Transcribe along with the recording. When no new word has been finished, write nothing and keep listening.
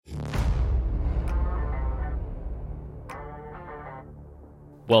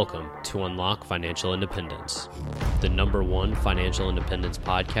Welcome to Unlock Financial Independence, the #1 financial independence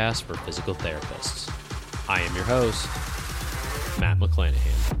podcast for physical therapists. I am your host, Matt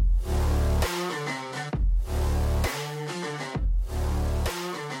McClanahan.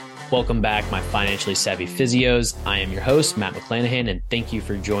 Welcome back, my financially savvy physios. I am your host, Matt McClanahan, and thank you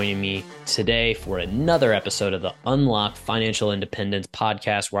for joining me today for another episode of the Unlock Financial Independence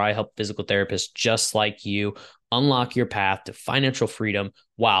podcast, where I help physical therapists just like you unlock your path to financial freedom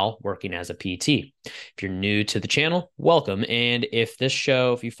while working as a PT. If you're new to the channel, welcome. And if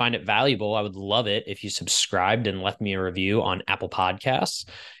you find it valuable, I would love it if you subscribed and left me a review on Apple Podcasts.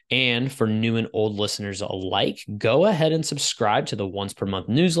 And for new and old listeners alike, go ahead and subscribe to the once per month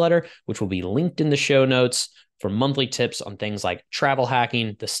newsletter, which will be linked in the show notes for monthly tips on things like travel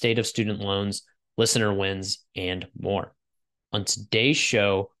hacking, the state of student loans, listener wins, and more. On today's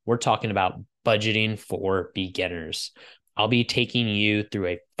show, we're talking about budgeting for beginners. I'll be taking you through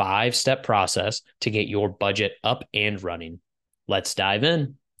a 5-step process to get your budget up and running. Let's dive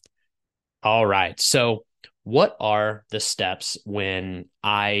in. All right. So what are the steps when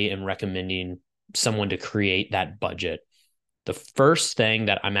I am recommending someone to create that budget? The first thing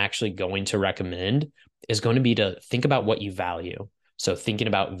that I'm actually going to recommend is going to be to think about what you value. So thinking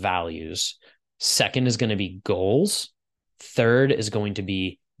about values. Second is going to be goals. Third is going to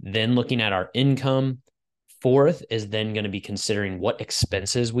be then looking at our income. Fourth is then going to be considering what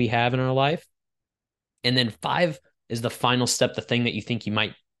expenses we have in our life. And then 5 is the final step. The thing that you think you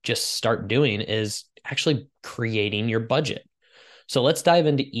might just start doing is actually creating your budget. So let's dive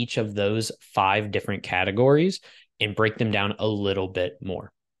into each of those 5 different categories and break them down a little bit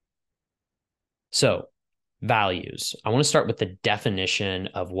more. So values. I want to start with the definition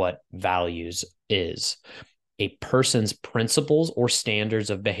of what values is. A person's principles or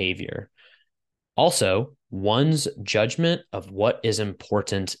standards of behavior. Also, one's judgment of what is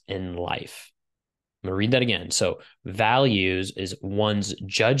important in life. I'm going to read that again. So values is one's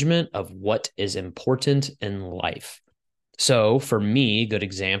judgment of what is important in life. So for me, a good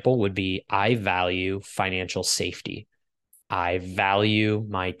example would be I value financial safety. I value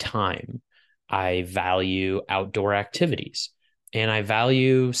my time. I value outdoor activities. And I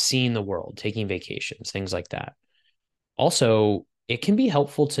value seeing the world, taking vacations, things like that. Also, it can be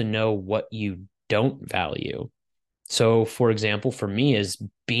helpful to know what you don't value. So, for example, for me is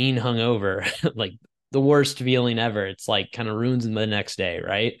being hungover, like the worst feeling ever. It's like kind of ruins the next day,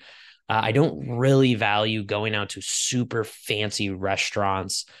 right? I don't really value going out to super fancy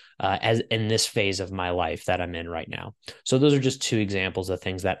restaurants as in this phase of my life that I'm in right now. So those are just 2 examples of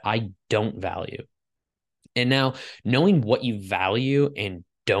things that I don't value. And now knowing what you value and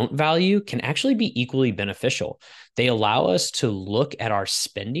don't value can actually be equally beneficial. They allow us to look at our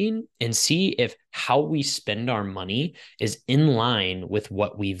spending and see if how we spend our money is in line with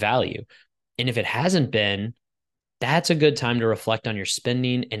what we value. And if it hasn't been, that's a good time to reflect on your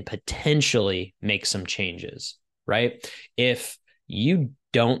spending and potentially make some changes, right? If you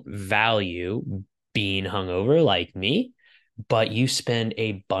don't value being hungover like me, but you spend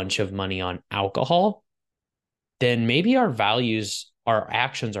a bunch of money on alcohol, then maybe our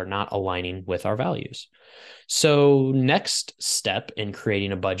actions are not aligning with our values. So next step in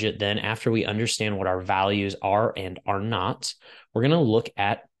creating a budget, then after we understand what our values are and are not, we're going to look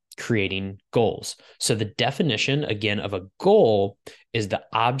at creating goals. So the definition, again, of a goal is the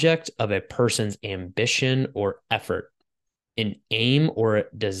object of a person's ambition or effort, an aim or a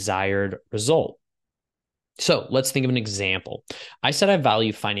desired result. So let's think of an example. I said I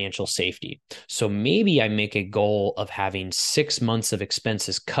value financial safety. So maybe I make a goal of having 6 months of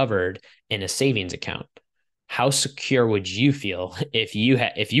expenses covered in a savings account. How secure would you feel if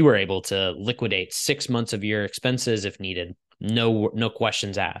you were able to liquidate 6 months of your expenses if needed? No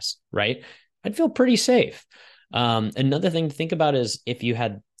questions asked, right? I'd feel pretty safe. Another thing to think about is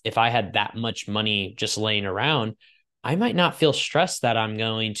if I had that much money just laying around, I might not feel stressed that I'm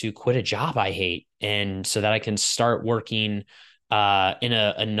going to quit a job I hate, and so that I can start working in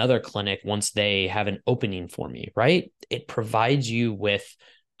another clinic once they have an opening for me, right? It provides you with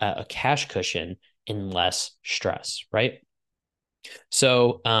a cash cushion and less stress, right?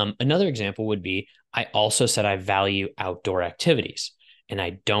 So another example would be, I also said I value outdoor activities and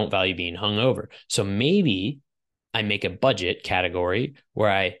I don't value being hungover. So maybe I make a budget category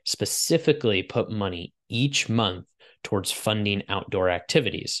where I specifically put money each month towards funding outdoor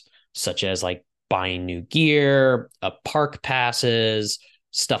activities, such as like buying new gear, park passes,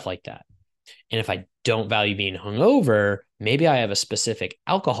 stuff like that. And if I don't value being hungover, maybe I have a specific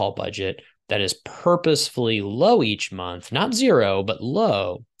alcohol budget that is purposefully low each month, not zero, but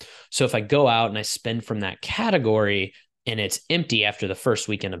low. So if I go out and I spend from that category, and it's empty after the first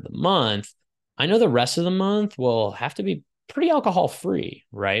weekend of the month, I know the rest of the month will have to be pretty alcohol free,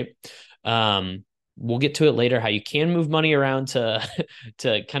 right? Um, we'll get to it later how you can move money around to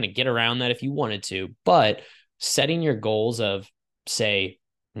to kind of get around that if you wanted to, but setting your goals of, say,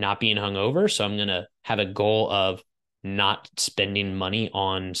 not being hungover. So I'm going to have a goal of not spending money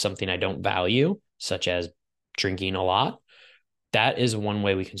on something I don't value, such as drinking a lot. That is one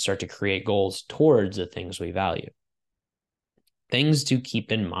way we can start to create goals towards the things we value. Things to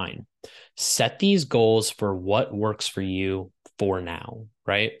keep in mind. Set these goals for what works for you for now,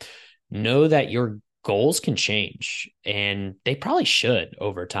 right? Know that your goals can change and they probably should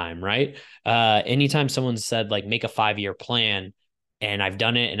over time, right? Anytime someone said like make a 5-year plan, and I've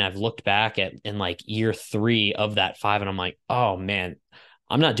done it and I've looked back at in like year 3 of that 5 and I'm like, oh man,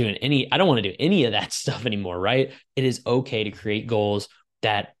 I don't want to do any of that stuff anymore, right? It is okay to create goals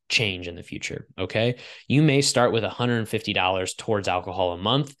that change in the future. Okay. You may start with $150 towards alcohol a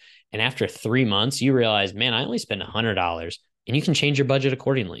month. And after 3 months, you realize, man, I only spend $100, and you can change your budget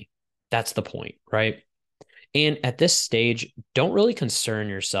accordingly. That's the point, right? And at this stage, don't really concern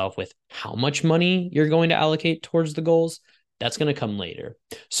yourself with how much money you're going to allocate towards the goals. That's going to come later.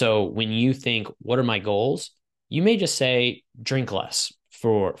 So when you think, what are my goals? You may just say drink less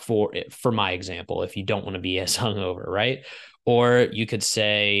for my example, if you don't want to be as hungover, right? Or you could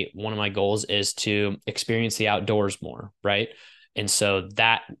say one of my goals is to experience the outdoors more, right? And so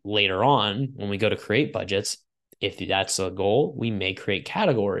that later on, when we go to create budgets, if that's a goal, we may create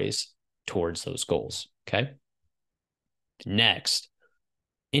categories towards those goals. Okay. Next,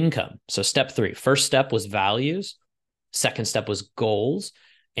 income. So step 3, first step was values. Second step was goals.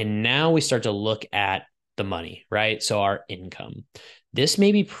 And now we start to look at the money, right? So our income. This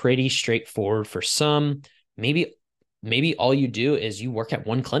may be pretty straightforward for some. Maybe all you do is you work at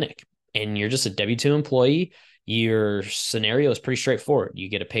one clinic and you're just a W-2 employee. Your scenario is pretty straightforward. You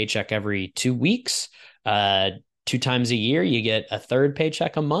get a paycheck every 2 weeks. 2 times a year, you get a third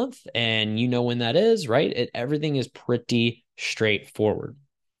paycheck a month, and you know when that is, right? Everything is pretty straightforward.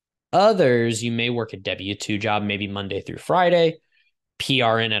 Others, you may work a W-2 job, maybe Monday through Friday,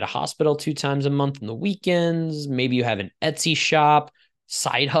 PRN at a hospital 2 times a month on the weekends. Maybe you have an Etsy shop,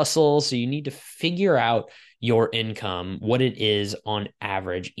 side hustle. So you need to figure out your income, what it is on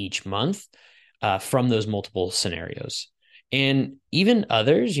average each month from those multiple scenarios. And even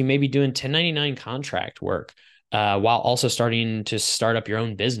others, you may be doing 1099 contract work while also starting to start up your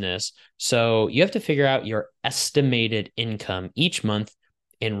own business. So you have to figure out your estimated income each month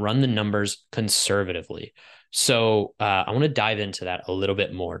and run the numbers conservatively. So I want to dive into that a little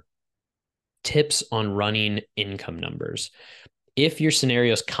bit more. Tips on running income numbers. If your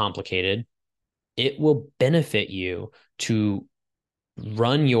scenario is complicated, it will benefit you to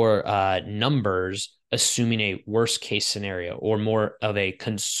run your numbers assuming a worst case scenario or more of a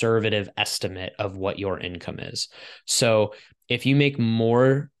conservative estimate of what your income is. So if you make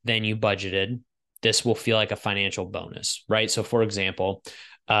more than you budgeted, this will feel like a financial bonus, right? So for example,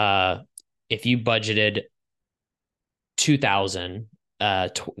 if you budgeted 2,000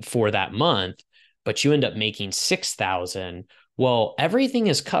 for that month, but you end up making 6,000, well, everything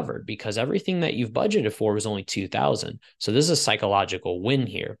is covered because everything that you've budgeted for was only 2,000. So this is a psychological win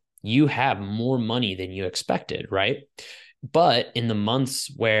here. You have more money than you expected, right? But in the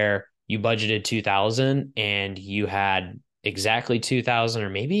months where you budgeted 2,000 and you had exactly 2,000 or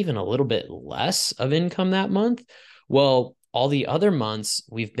maybe even a little bit less of income that month, well, all the other months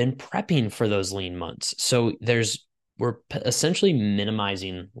we've been prepping for those lean months. So we're essentially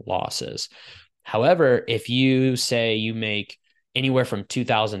minimizing losses. However, if you say you make anywhere from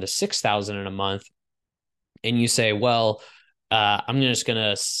 2,000 to 6,000 in a month, and you say, well, I'm just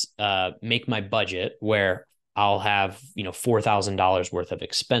going to make my budget where I'll have, $4,000 worth of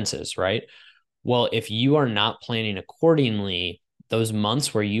expenses, right? Well, if you are not planning accordingly, those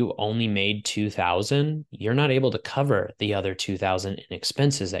months where you only made 2,000, you're not able to cover the other 2,000 in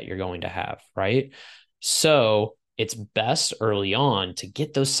expenses that you're going to have, right? So it's best early on to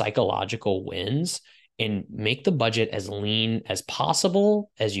get those psychological wins and make the budget as lean as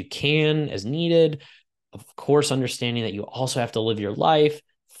possible, as you can, as needed. Of course, understanding that you also have to live your life,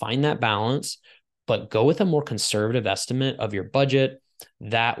 find that balance, but go with a more conservative estimate of your budget.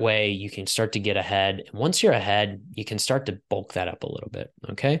 That way you can start to get ahead. And once you're ahead, you can start to bulk that up a little bit.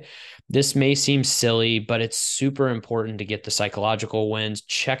 Okay. This may seem silly, but it's super important to get the psychological wins.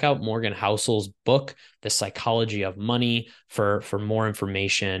 Check out Morgan Housel's book, The Psychology of Money, for more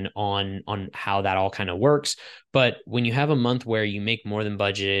information on how that all kind of works. But when you have a month where you make more than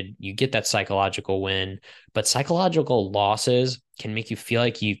budgeted, you get that psychological win, but psychological losses can make you feel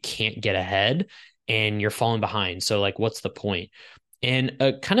like you can't get ahead. and you're falling behind. So like, what's the point? And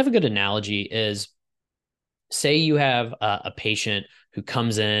a kind of a good analogy is, say you have a patient who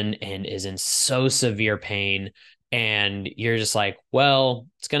comes in and is in so severe pain, and you're just like, well,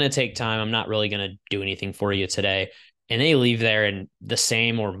 it's going to take time. I'm not really going to do anything for you today. And they leave there in the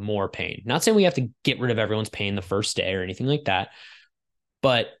same or more pain. Not saying we have to get rid of everyone's pain the first day or anything like that,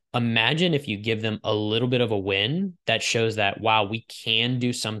 but imagine if you give them a little bit of a win that shows that, wow, we can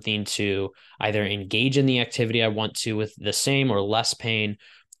do something to either engage in the activity I want to with the same or less pain,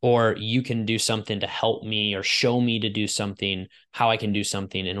 or you can do something to help me or show me to do something, how I can do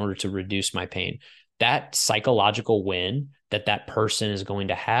something in order to reduce my pain. That psychological win that that person is going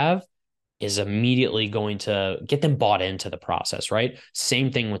to have is immediately going to get them bought into the process, right?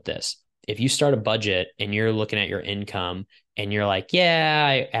 Same thing with this. If you start a budget and you're looking at your income and you're like, yeah,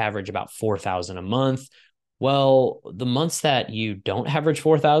 I average about 4,000 a month. Well, the months that you don't average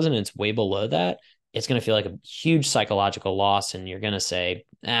 4,000 and it's way below that, it's going to feel like a huge psychological loss. And you're going to say,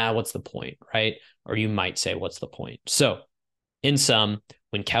 what's the point? Right. Or you might say, what's the point? So, in sum,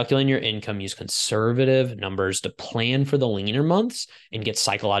 when calculating your income, use conservative numbers to plan for the leaner months and get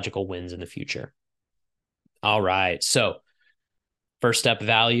psychological wins in the future. All right. So, first step,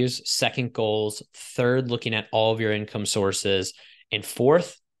 values. Second, goals. Third, looking at all of your income sources. And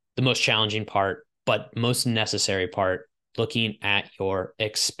fourth, the most challenging part, but most necessary part, looking at your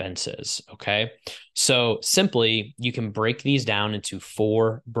expenses. Okay. So, simply, you can break these down into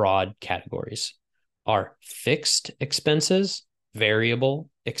four broad categories: are fixed expenses, variable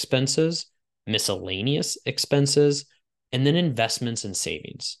expenses, miscellaneous expenses, and then investments and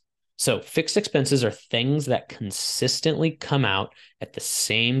savings. So fixed expenses are things that consistently come out at the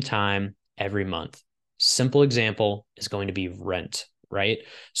same time every month. Simple example is going to be rent, right?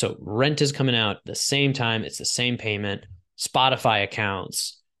 So rent is coming out the same time, it's the same payment. Spotify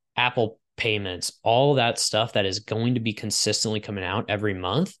accounts, Apple payments, all that stuff that is going to be consistently coming out every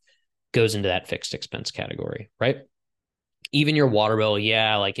month goes into that fixed expense category, right? Even your water bill,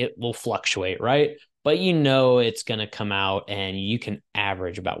 yeah, like it will fluctuate, right? But you know it's going to come out and you can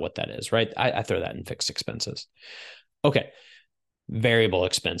average about what that is, right? I throw that in fixed expenses. Okay, variable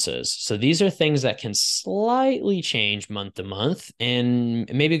expenses. So these are things that can slightly change month to month. And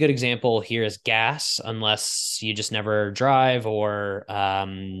maybe a good example here is gas, unless you just never drive, or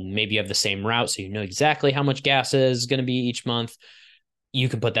maybe you have the same route, so you know exactly how much gas is going to be each month. You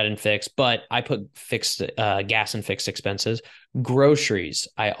can put that in fixed, but I put fixed gas and fixed expenses. Groceries,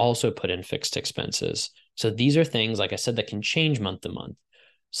 I also put in fixed expenses. So these are things, like I said, that can change month to month.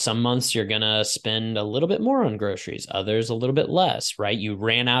 Some months you're going to spend a little bit more on groceries, others a little bit less, right? You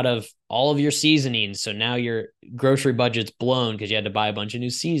ran out of all of your seasonings. So now your grocery budget's blown because you had to buy a bunch of new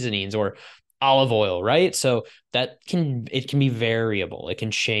seasonings or olive oil, right? So it can be variable. It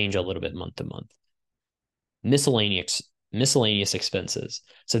can change a little bit month to month. Miscellaneous expenses.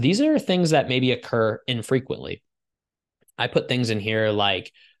 So these are things that maybe occur infrequently. I put things in here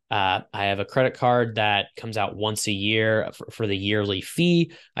like I have a credit card that comes out once a year for the yearly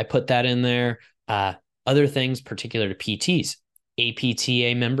fee. I put that in there. Other things particular to PTs,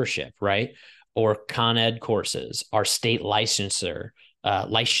 APTA membership, right? Or Con Ed courses, our state licensure, our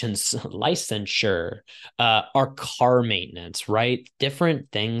car maintenance, right?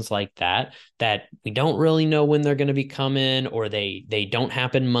 Different things like that that we don't really know when they're going to be coming, or they don't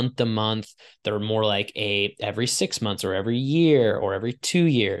happen month to month. They're more like a every 6 months or every year or every 2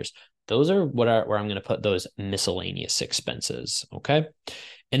 years. Those are where I'm going to put those miscellaneous expenses. Okay.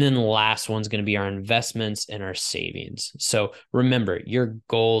 And then the last one's going to be our investments and our savings. So remember, your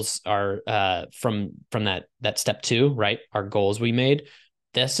goals are from that step two, right? Our goals we made.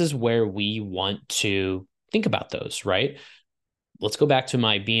 This is where we want to think about those, right? Let's go back to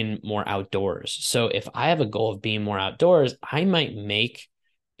my being more outdoors. So if I have a goal of being more outdoors, I might make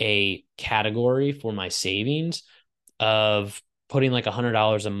a category for my savings of putting like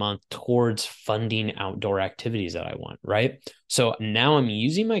 $100 a month towards funding outdoor activities that I want, right? So now I'm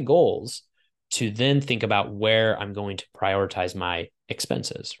using my goals to then think about where I'm going to prioritize my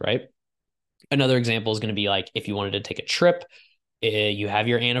expenses, right? Another example is going to be like if you wanted to take a trip, you have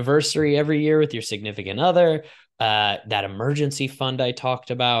your anniversary every year with your significant other, that emergency fund I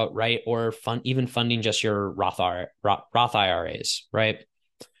talked about, right? Or even funding just your Roth IRAs, right?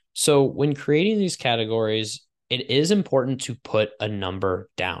 So when creating these categories, it is important to put a number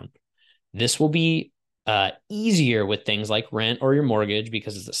down. This will be easier with things like rent or your mortgage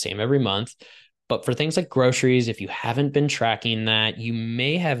because it's the same every month. But for things like groceries, if you haven't been tracking that, you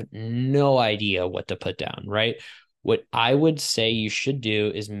may have no idea what to put down, right? What I would say you should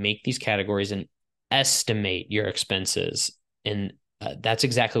do is make these categories and estimate your expenses. And that's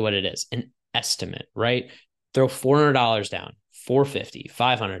exactly what it is, an estimate, right? Throw $400 down, 450,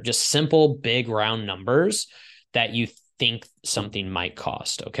 500, just simple, big round numbers that you think something might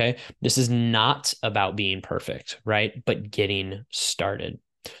cost. Okay. This is not about being perfect, right? But getting started.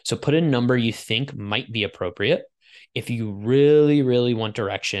 So put a number you think might be appropriate. If you really, really want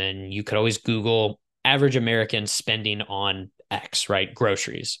direction, you could always Google average American spending on X, right?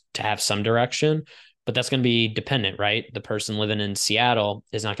 Groceries to have some direction, but that's going to be dependent, right? The person living in Seattle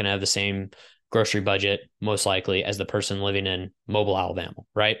is not going to have the same grocery budget, most likely, as the person living in Mobile, Alabama,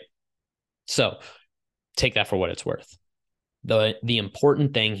 right? So take that for what it's worth. The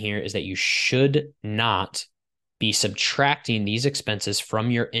important thing here is that you should not be subtracting these expenses from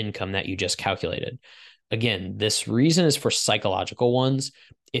your income that you just calculated. Again, this reason is for psychological ones.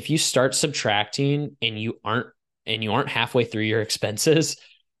 If you start subtracting and you aren't halfway through your expenses,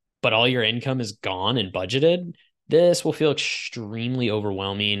 but all your income is gone and budgeted, this will feel extremely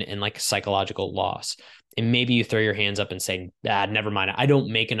overwhelming and like a psychological loss. And maybe you throw your hands up and say, never mind. I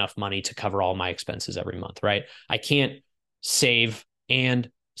don't make enough money to cover all my expenses every month, right? I can't save and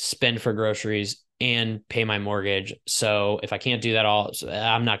spend for groceries and pay my mortgage. So if I can't do that all,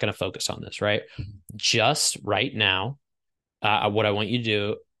 I'm not going to focus on this, right? Just right now, what I want you to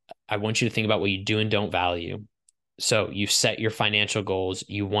do, I want you to think about what you do and don't value. So you set your financial goals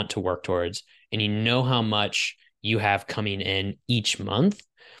you want to work towards, and you know how much you have coming in each month,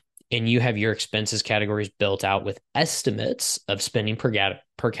 and you have your expenses categories built out with estimates of spending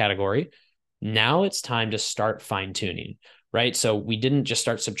per category. Now it's time to start fine tuning, right? So we didn't just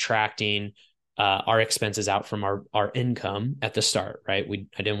start subtracting our expenses out from our income at the start, right?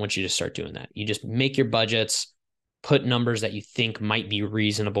 I didn't want you to start doing that. You just make your budgets, put numbers that you think might be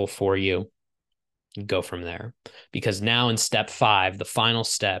reasonable for you, go from there. Because now in step 5, the final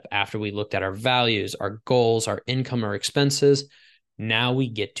step after we looked at our values, our goals, our income, our expenses, now we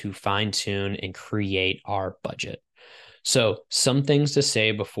get to fine tune and create our budget. So some things to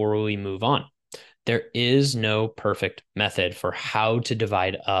say before we move on. There is no perfect method for how to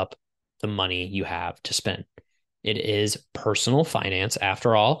divide up the money you have to spend. It is personal finance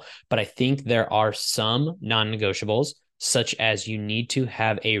after all, but I think there are some non-negotiables, such as you need to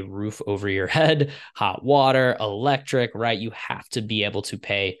have a roof over your head, hot water, electric, right? You have to be able to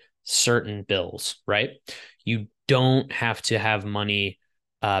pay certain bills, right? You don't have to have money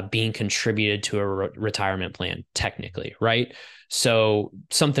being contributed to a retirement plan, technically, right? So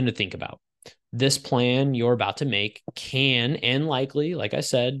something to think about. This plan you're about to make can and likely, like I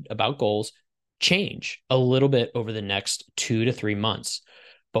said about goals, change a little bit over the next 2 to 3 months.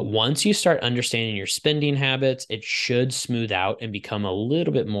 But once you start understanding your spending habits, it should smooth out and become a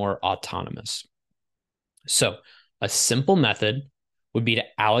little bit more autonomous. So, a simple method would be to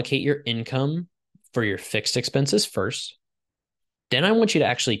allocate your income for your fixed expenses first. Then I want you to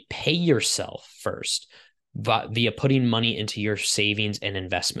actually pay yourself first via putting money into your savings and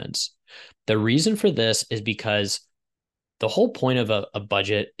investments. The reason for this is because the whole point of a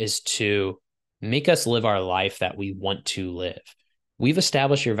budget is to make us live our life that we want to live. We've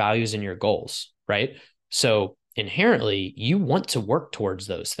established your values and your goals, right? So inherently, you want to work towards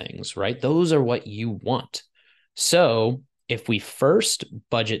those things, right? Those are what you want. So if we first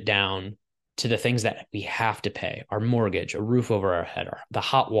budget down to the things that we have to pay, our mortgage, a roof over our head, the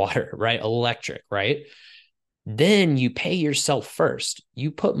hot water, right? Electric, right? Then you pay yourself first.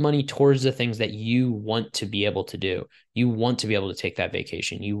 You put money towards the things that you want to be able to do. You want to be able to take that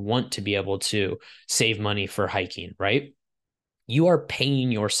vacation. You want to be able to save money for hiking, right? You are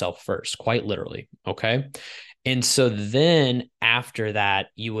paying yourself first, quite literally. Okay. And so then after that,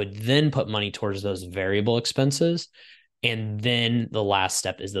 you would then put money towards those variable expenses. And then the last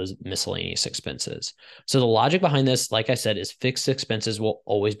step is those miscellaneous expenses. So the logic behind this, like I said, is fixed expenses will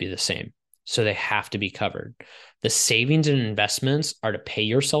always be the same. So they have to be covered. The savings and investments are to pay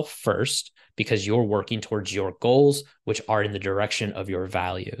yourself first because you're working towards your goals, which are in the direction of your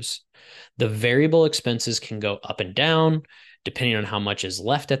values. The variable expenses can go up and down depending on how much is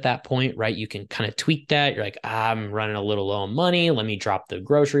left at that point, right? You can kind of tweak that. You're like, I'm running a little low on money. Let me drop the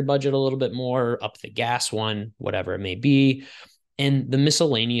grocery budget a little bit more, up the gas one, whatever it may be. And the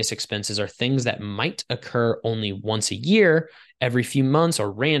miscellaneous expenses are things that might occur only once a year, every few months,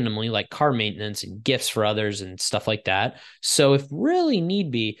 or randomly, like car maintenance and gifts for others and stuff like that. So if really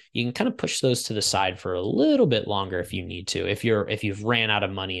need be, you can kind of push those to the side for a little bit longer if you need to, if you've ran out of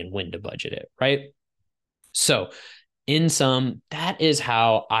money and when to budget it, right? So in sum, that is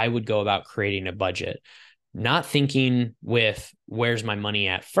how I would go about creating a budget. Not thinking with where's my money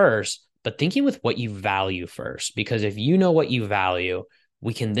at first, but thinking with what you value first. Because if you know what you value,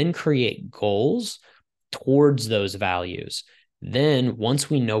 we can then create goals towards those values. Then once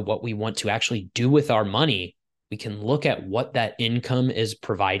we know what we want to actually do with our money, we can look at what that income is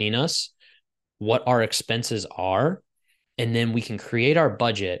providing us, what our expenses are, and then we can create our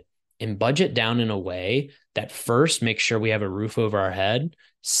budget and budget down in a way that first makes sure we have a roof over our head.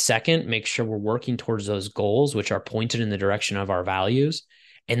 Second, make sure we're working towards those goals, which are pointed in the direction of our values,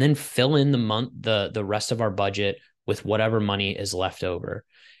 and then fill in the rest of our budget with whatever money is left over.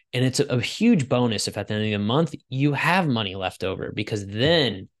 And it's a huge bonus if at the end of the month you have money left over, because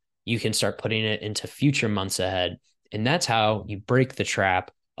then you can start putting it into future months ahead. And that's how you break the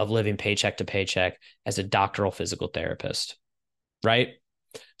trap of living paycheck to paycheck as a doctoral physical therapist, right?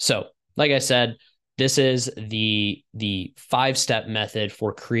 So, like I said, this is the 5-step method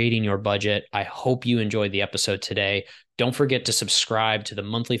for creating your budget. I hope you enjoyed the episode today. Don't forget to subscribe to the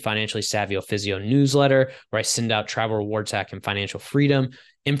monthly Financially Savvy Physio newsletter, where I send out travel rewards hack and financial freedom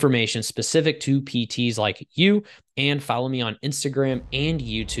information specific to PTs like you, and follow me on Instagram and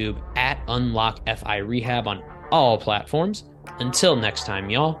YouTube at Unlock FI Rehab on all platforms. Until next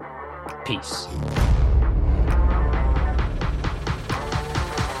time, y'all, peace.